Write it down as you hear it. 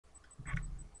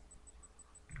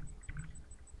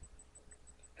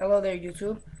Hello there,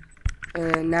 YouTube.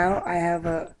 And now I have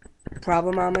a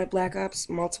problem on my Black Ops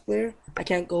multiplayer. I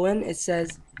can't go in. It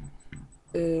says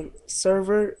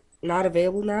server not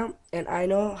available now, and I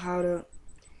know how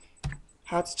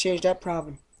to change that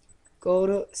problem. Go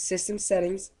to System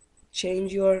Settings,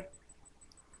 change your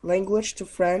language to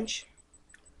French,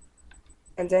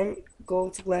 and then go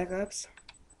to Black Ops.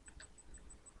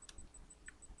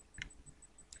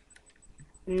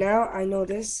 Now I know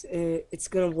this. It's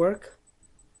gonna work.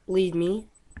 Believe me.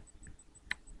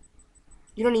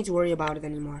 You don't need to worry about it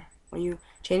anymore. When you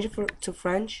change it to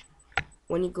French,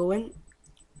 when you go in,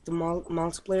 the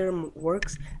multiplayer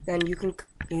works, then you can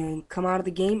come out of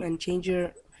the game and change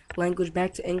your language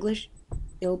back to English.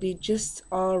 It'll be just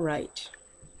alright.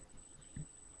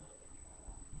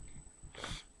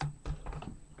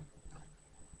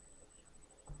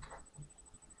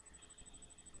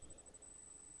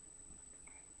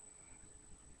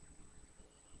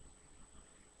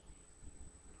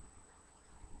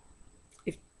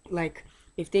 If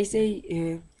if they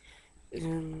say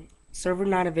server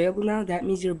not available now, that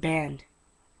means you're banned.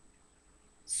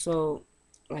 So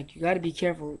you gotta be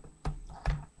careful.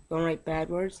 Don't write bad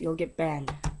words, you'll get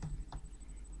banned.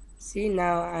 See,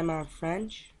 now I'm on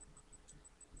French.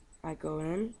 I go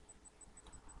in.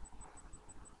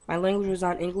 My language was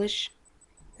on English,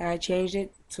 and I changed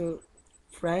it to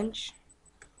French.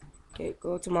 Okay,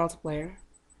 go to multiplayer.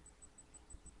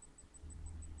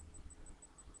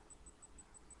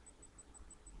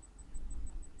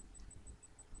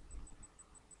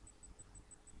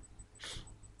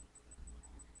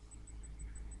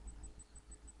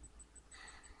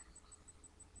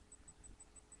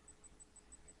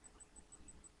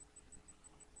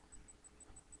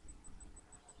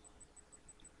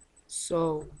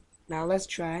 So now let's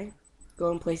try.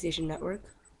 Go in PlayStation Network.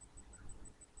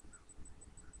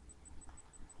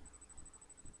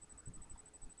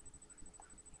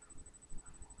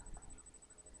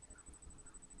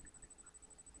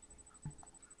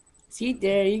 See,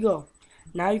 there you go.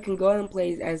 Now you can go and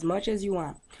play as much as you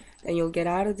want. Then you'll get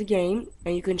out of the game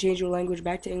and you can change your language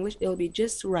back to English. It'll be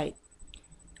just right.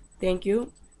 Thank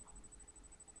you.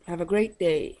 Have a great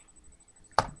day.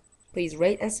 Please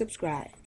rate and subscribe.